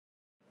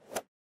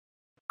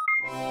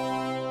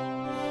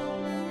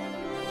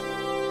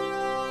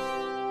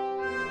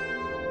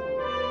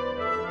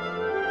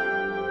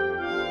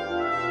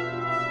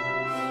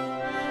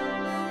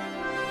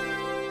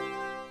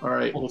All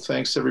right. Well,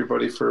 thanks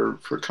everybody for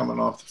coming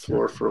off the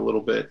floor for a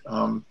little bit.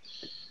 I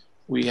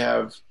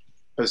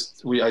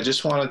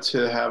just wanted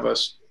to have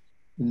us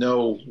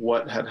know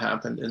what had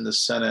happened in the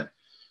Senate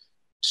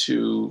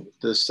to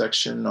the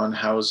section on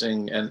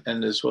housing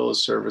and as well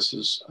as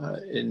services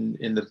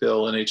in the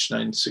bill in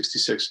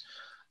H.966.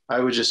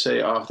 I would just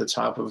say off the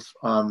top of,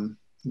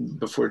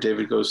 before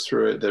David goes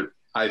through it, that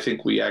I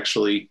think we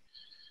actually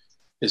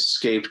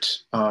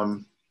escaped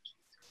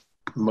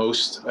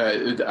most.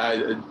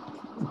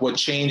 What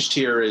changed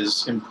here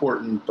is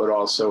important, but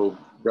also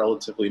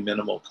relatively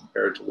minimal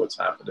compared to what's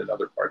happened in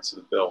other parts of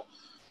the bill.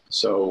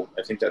 So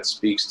I think that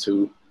speaks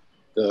to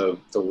the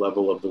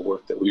level of the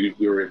work that we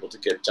were able to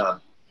get done.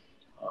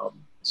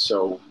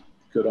 So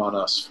good on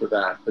us for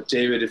that. But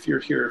David, if you're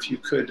here, if you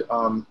could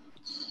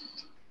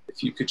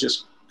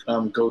just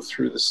go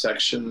through the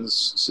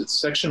sections. So it's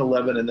section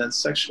 11 and then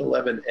section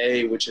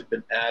 11A, which had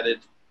been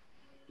added,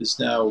 is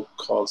now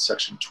called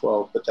section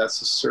 12, but that's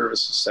the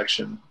services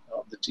section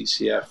of the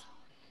DCF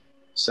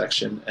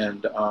section.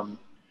 And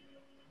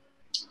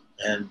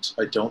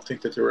I don't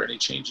think that there were any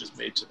changes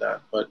made to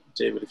that. But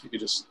David, if you could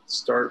just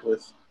start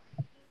with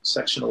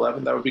section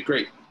 11, that would be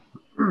great.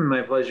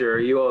 My pleasure. Are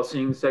you all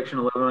seeing section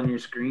 11 on your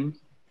screen?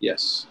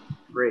 Yes.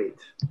 Great.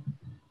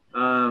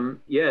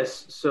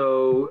 Yes,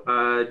 so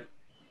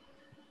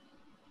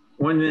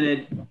 1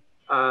 minute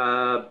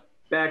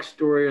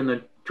backstory on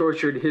the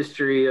tortured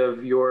history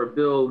of your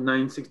Bill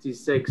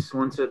 966.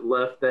 Once it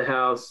left the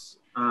House,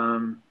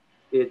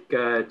 it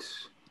got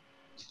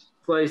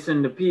sliced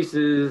into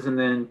pieces and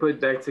then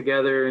put back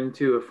together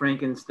into a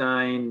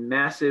Frankenstein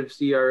massive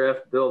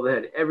CRF bill that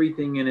had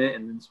everything in it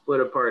and then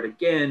split apart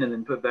again and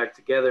then put back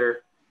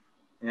together.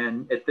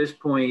 And at this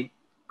point,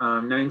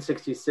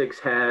 966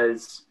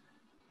 has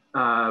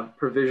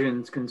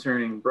provisions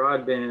concerning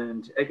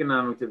broadband,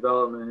 economic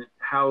development,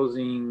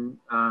 housing,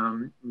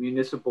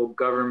 municipal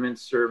government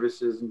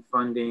services and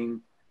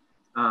funding,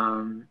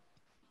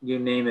 you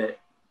name it,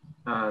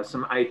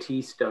 some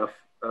IT stuff.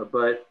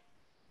 But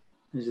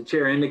as the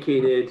chair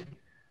indicated,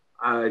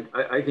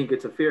 I think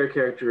it's a fair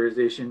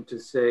characterization to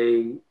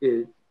say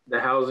the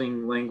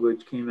housing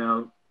language came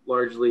out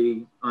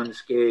largely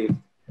unscathed,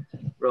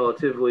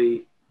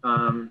 relatively.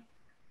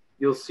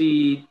 You'll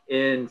see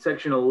in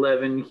section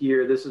 11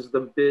 here, this is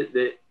the bit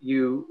that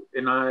you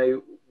and I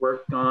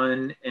worked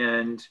on,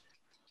 and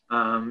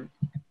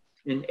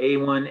in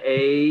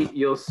A1A,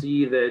 you'll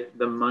see that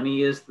the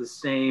money is the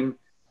same.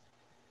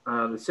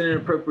 The Senate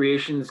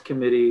Appropriations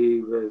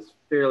Committee was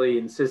fairly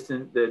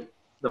insistent that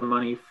the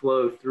money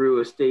flow through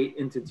a state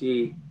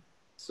entity,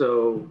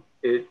 so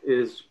it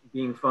is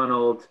being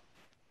funneled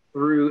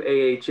through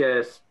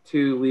AHS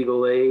to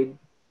legal aid,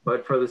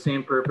 but for the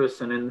same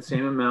purpose and in the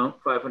same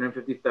amount,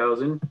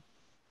 $550,000.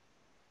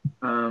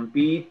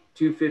 B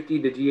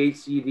 250 to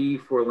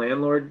DHCD for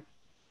landlord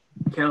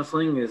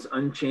counseling is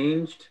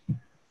unchanged.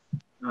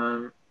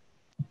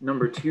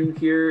 Number 2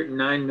 here,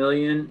 9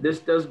 million. This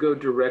does go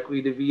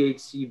directly to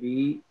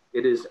VHCB.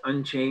 It is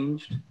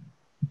unchanged.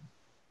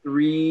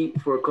 3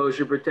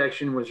 foreclosure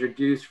protection was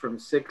reduced from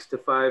 6 to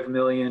 5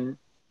 million.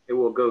 It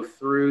will go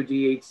through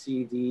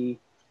DHCD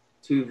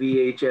to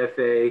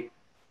VHFA,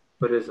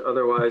 but is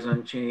otherwise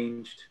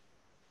unchanged.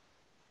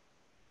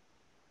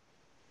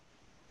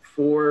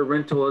 4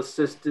 rental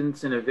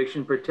assistance and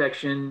eviction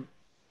protection.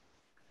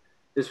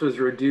 This was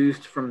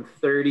reduced from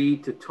 30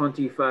 to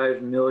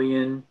 25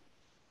 million,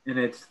 and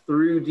it's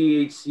through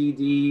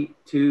DHCD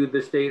to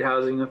the State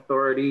Housing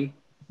Authority,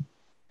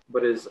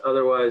 but is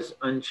otherwise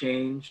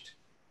unchanged.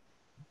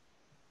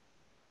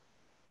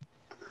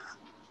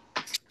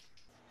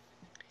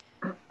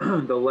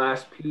 The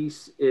last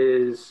piece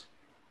is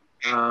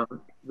the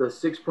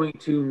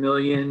 6.2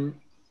 million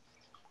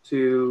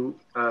to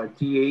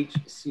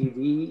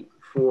DHCD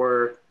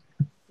for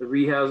the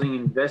rehousing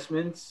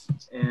investments,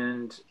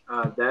 and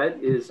that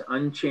is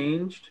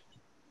unchanged.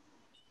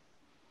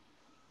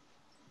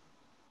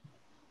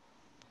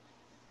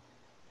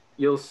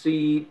 You'll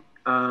see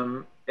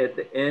at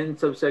the end,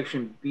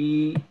 subsection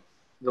B,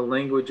 the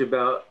language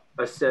about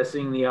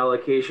assessing the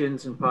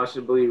allocations and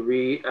possibly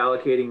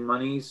reallocating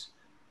monies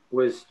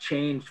was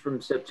changed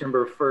from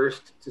September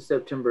 1st to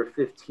September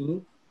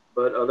 15th,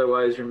 but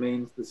otherwise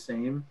remains the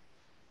same.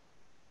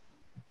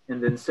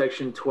 And then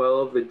section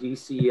 12, the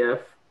DCF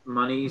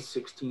money,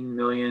 16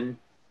 million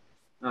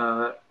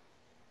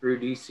through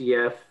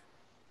DCF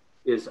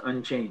is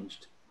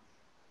unchanged.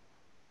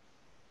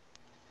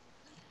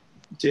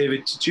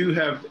 David, did you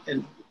have,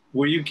 and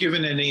were you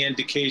given any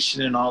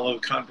indication in all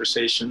of the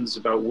conversations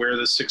about where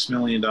the $6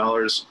 million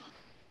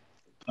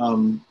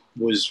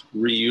was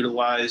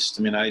reutilized?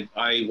 I mean,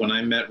 when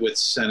I met with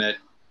Senate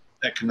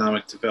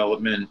Economic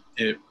Development,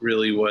 it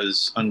really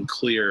was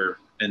unclear,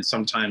 and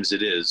sometimes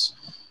it is,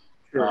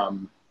 sure,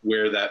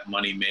 where that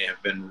money may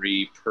have been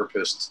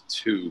repurposed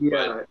to.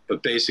 Yeah.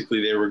 But basically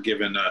they were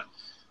given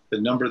the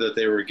number that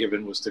they were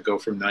given was to go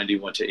from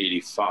 91 to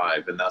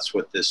 85, and that's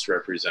what this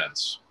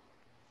represents.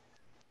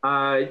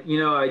 You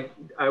know,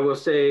 I will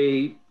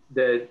say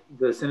that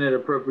the Senate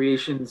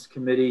Appropriations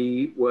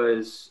Committee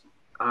was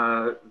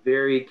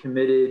very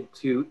committed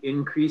to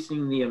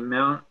increasing the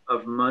amount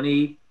of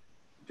money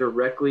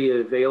directly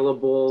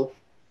available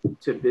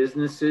to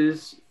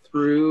businesses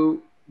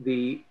through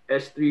the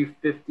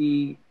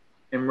S350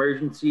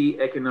 emergency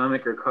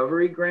economic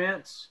recovery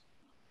grants.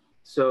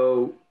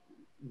 So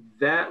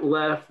that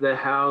left the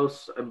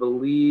House, I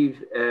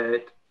believe,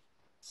 at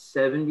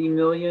 70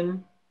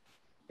 million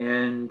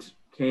and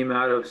came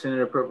out of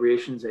Senate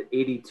appropriations at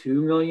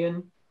 82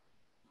 million.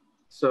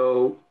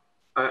 So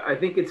I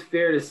think it's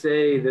fair to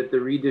say that the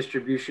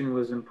redistribution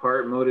was in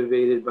part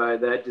motivated by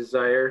that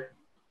desire.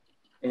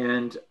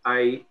 And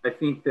I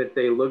think that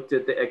they looked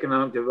at the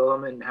economic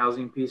development and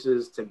housing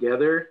pieces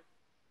together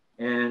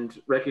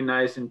and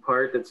recognized in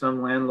part that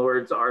some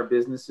landlords are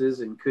businesses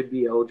and could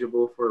be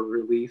eligible for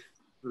relief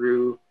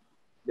through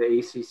the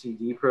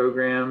ACCD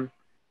program.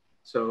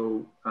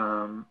 So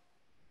I'm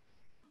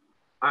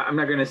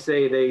not going to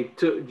say they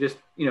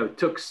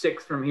took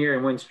 6 from here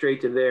and went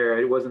straight to there.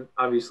 It wasn't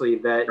obviously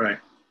that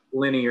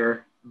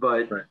linear,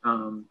 but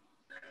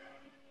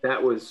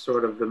that was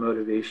sort of the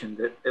motivation,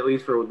 that at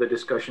least for the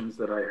discussions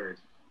that I heard.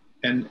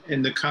 And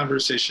in the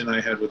conversation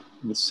I had with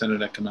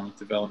Senate Economic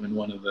Development,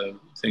 one of the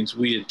things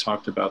we had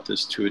talked about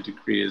this to a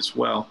degree as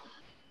well,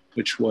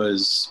 which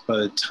was by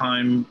the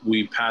time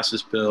we pass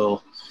this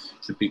bill,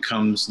 it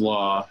becomes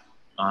law,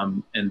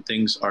 and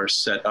things are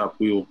set up,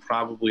 we will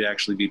probably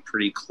actually be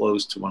pretty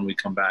close to when we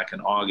come back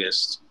in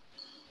August.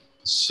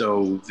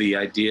 So the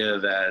idea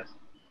that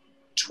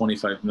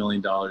 $25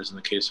 million in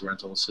the case of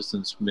rental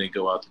assistance may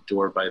go out the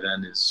door by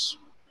then is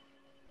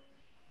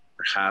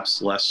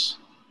perhaps less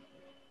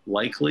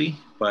likely,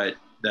 but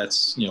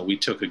that's, we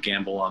took a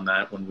gamble on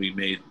that when we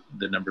made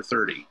the number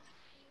 30,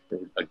 or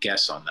a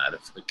guess on that,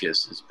 if the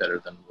guess is better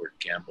than the word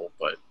gamble,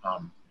 but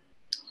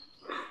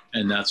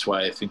and that's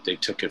why I think they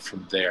took it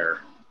from there,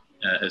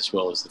 as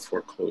well as the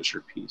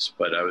foreclosure piece.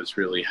 But I was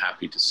really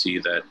happy to see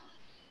that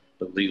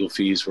the legal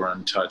fees were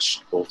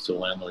untouched, both the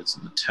landlords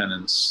and the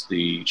tenants.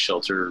 The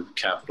shelter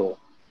capital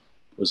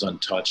was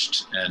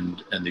untouched,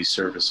 and these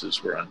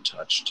services were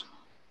untouched.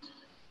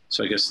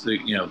 So I guess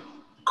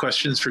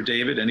questions for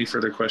David. Any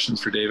further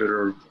questions for David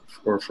or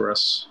for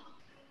us?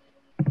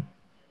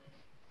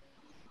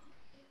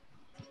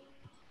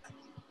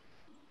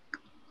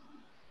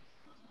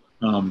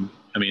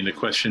 The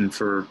question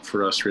for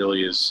us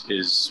really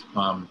is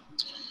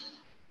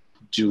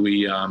do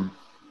we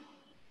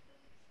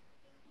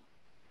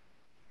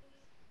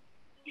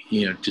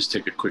just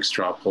take a quick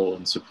straw poll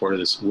in support of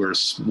this?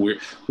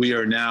 We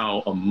are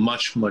now a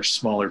much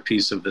smaller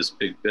piece of this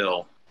big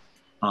bill,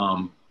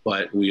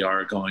 but we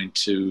are going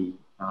to.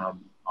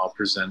 I'll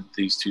present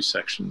these 2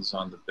 sections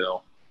on the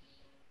bill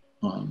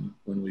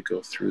when we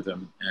go through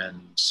them,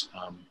 and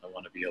I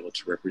want to be able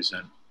to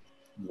represent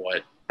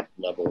what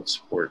level of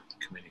support the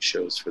committee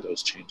shows for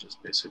those changes,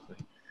 basically.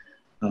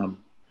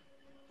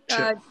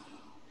 Chip.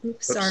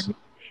 Sorry.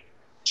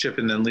 Chip,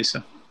 and then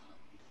Lisa.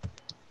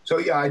 So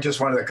yeah, I just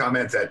wanted to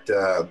comment that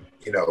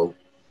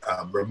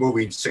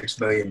removing $6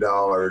 million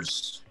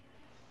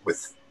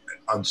with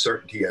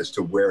uncertainty as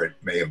to where it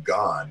may have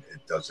gone,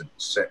 it doesn't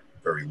sit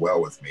very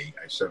well with me.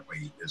 I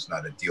certainly is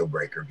not a deal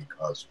breaker,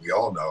 because we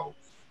all know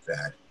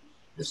that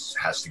this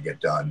has to get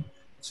done.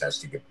 This has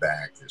to get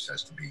back. This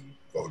has to be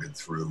voted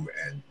through,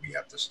 and we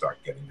have to start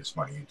getting this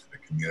money into the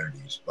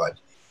communities. But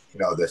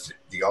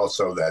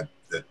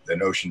the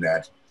notion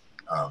that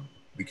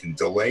we can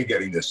delay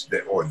getting this,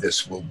 or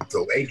this will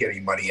delay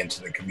getting money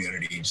into the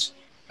communities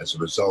as a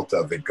result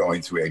of it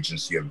going through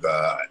Agency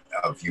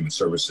of Human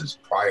Services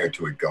prior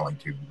to it going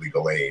to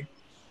legal aid.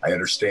 I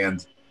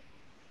understand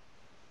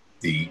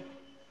the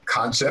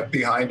concept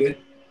behind it,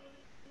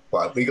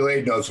 but legal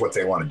aid knows what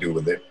they want to do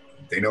with it.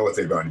 They know what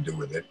they're going to do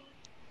with it.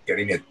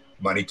 Getting it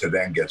money to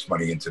them gets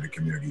money into the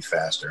community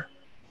faster.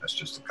 That's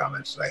just the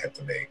comments that I have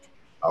to make.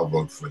 I'll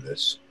vote for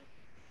this.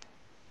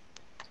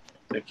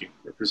 Thank you.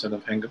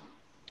 Representative Henga.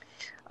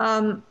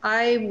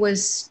 I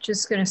was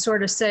just going to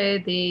sort of say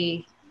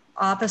the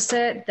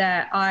opposite,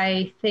 that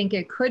I think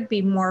it could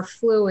be more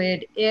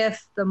fluid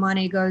if the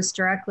money goes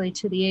directly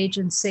to the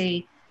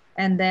agency.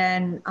 And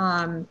then,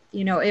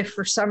 if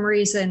for some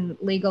reason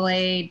legal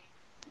aid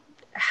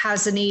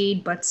has a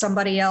need, but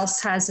somebody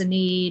else has a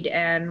need,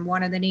 and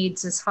one of the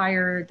needs is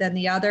higher than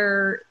the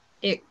other,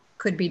 it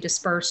could be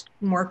dispersed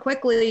more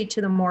quickly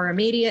to the more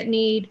immediate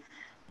need.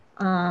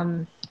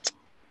 I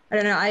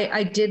don't know.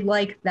 I did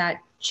like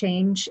that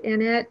change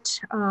in it.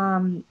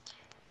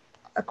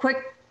 A quick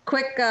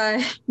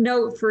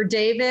note for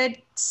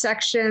David,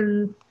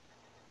 sorry,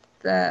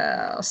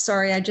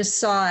 I just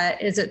saw it.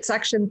 Is it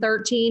section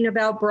 13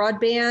 about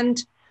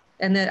broadband?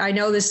 And then I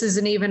know this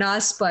isn't even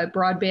us, but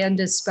broadband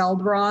is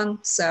spelled wrong.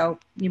 So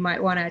you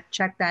might want to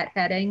check that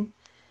heading.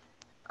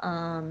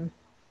 And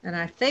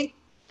I think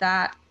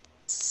that's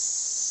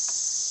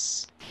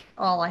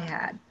all I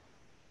had.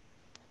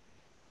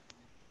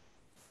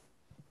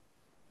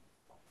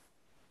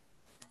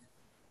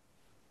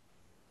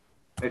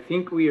 I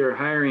think we are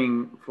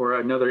hiring for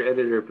another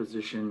editor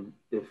position.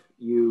 If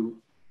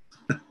you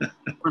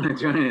want to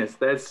join us,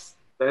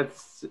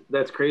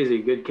 that's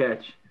crazy. Good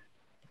catch.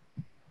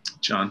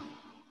 John?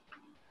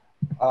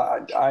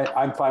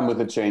 I'm fine with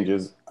the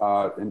changes,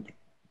 in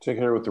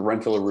particular with the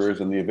rental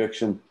arrears and the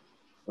eviction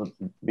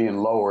being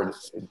lowered.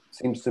 It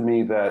seems to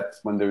me that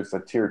when there's a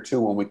tier 2,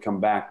 when we come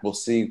back, we'll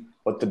see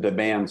what the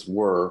demands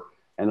were,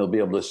 and they'll be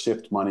able to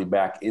shift money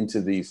back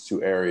into these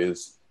 2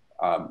 areas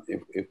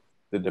if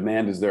the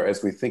demand is there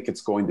as we think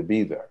it's going to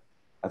be there.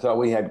 I thought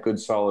we had good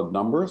solid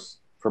numbers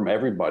from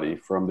everybody,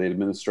 from the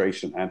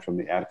administration and from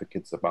the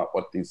advocates, about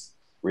what these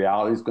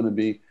reality is going to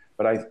be.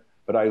 But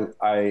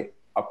I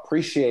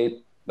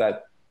appreciate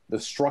that the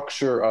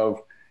structure of,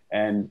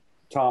 and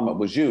Tom, it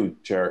was you,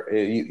 Chair,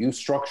 you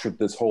structured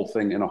this whole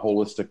thing in a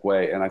holistic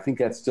way, and I think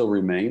that still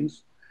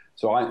remains.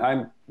 So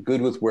I'm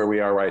good with where we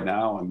are right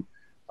now, and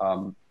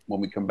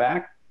when we come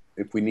back,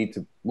 if we need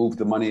to move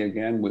the money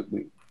again,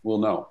 we'll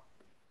know.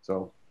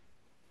 So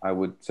I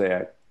would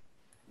say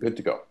good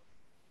to go.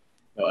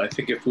 Well, I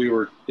think if we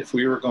were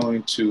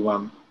going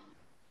to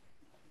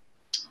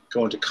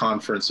go into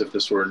conference, if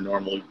this were a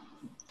normal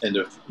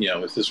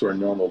if this were a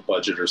normal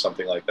budget or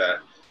something like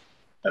that,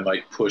 I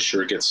might push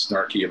or get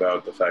snarky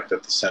about the fact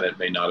that the Senate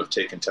may not have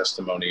taken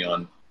testimony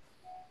on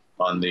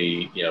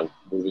the,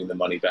 moving the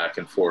money back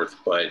and forth,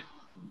 but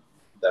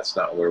that's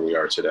not where we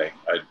are today.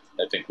 I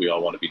think we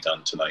all want to be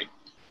done tonight.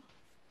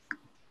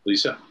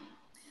 Lisa?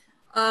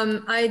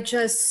 I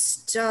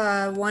just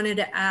wanted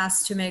to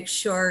ask to make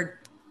sure,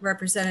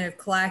 Representative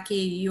Klacke,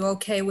 you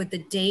okay with the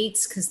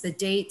dates? Because the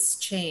dates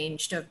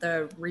changed of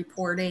the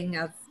reporting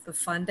of the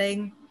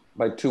funding.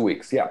 By 2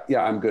 weeks. Yeah,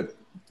 I'm good.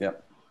 Yeah.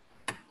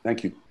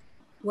 Thank you.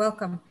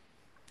 Welcome.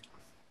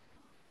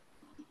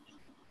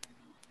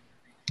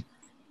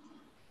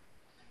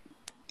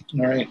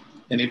 All right.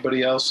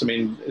 Anybody else? I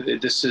mean,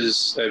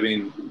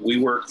 we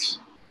worked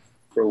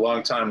for a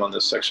long time on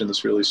this section.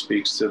 This really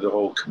speaks to the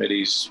whole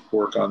committee's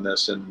work on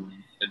this and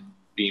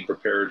being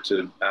prepared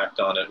to act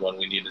on it when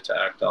we needed to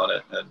act on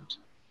it. And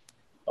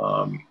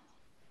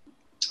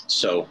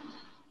so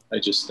I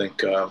just think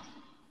the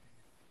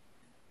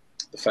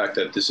fact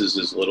that this is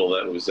as little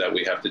that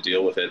we have to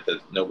deal with it,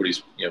 that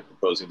nobody's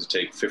proposing to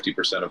take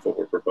 50% of what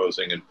we're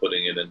proposing and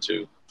putting it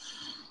into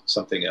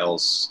something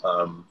else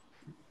I'll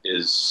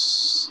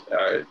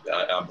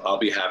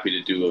be happy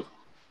to do a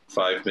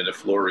 5-minute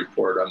floor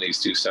report on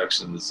these 2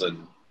 sections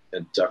and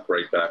duck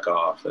right back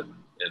off and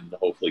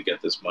hopefully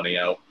get this money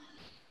out.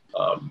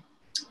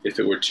 If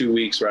it were 2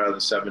 weeks rather than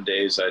 7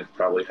 days, I'd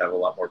probably have a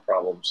lot more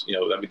problems.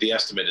 The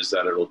estimate is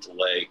that it'll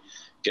delay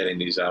getting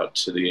these out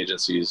to the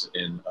agencies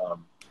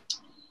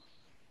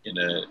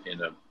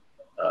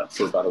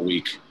for about a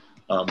week.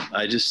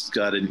 I just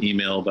got an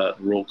email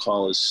about roll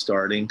call is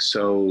starting.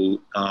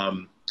 So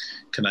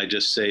can I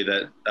just say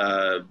that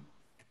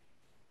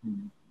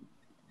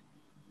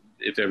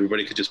if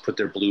everybody could just put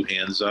their blue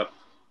hands up.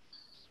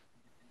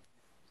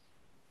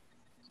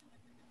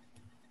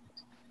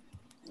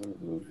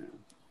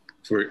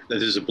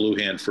 This is a blue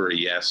hand for a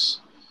yes.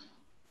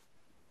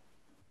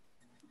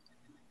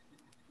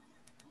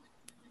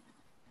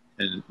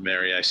 And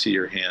Mary, I see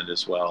your hand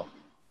as well.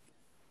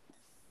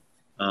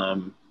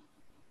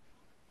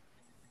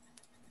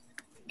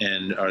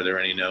 And are there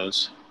any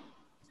no's?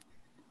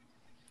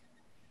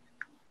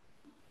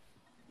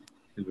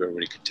 If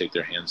everybody could take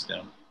their hands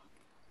down.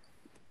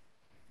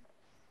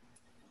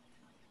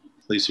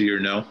 Lisa, you're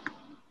no?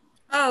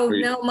 Oh,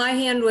 no, my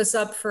hand was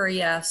up for a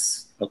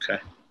yes. Okay.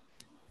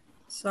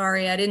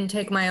 Sorry, I didn't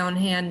take my own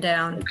hand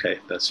down. Okay,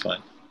 that's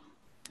fine.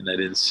 And I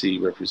didn't see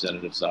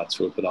Representative Zott's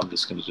vote, but I'm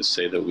just going to just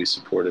say that we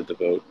supported the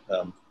vote,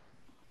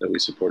 that we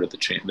supported the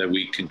change, that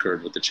we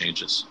concurred with the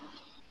changes.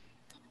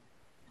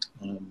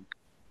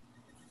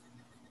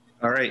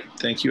 All right,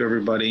 thank you,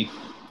 everybody.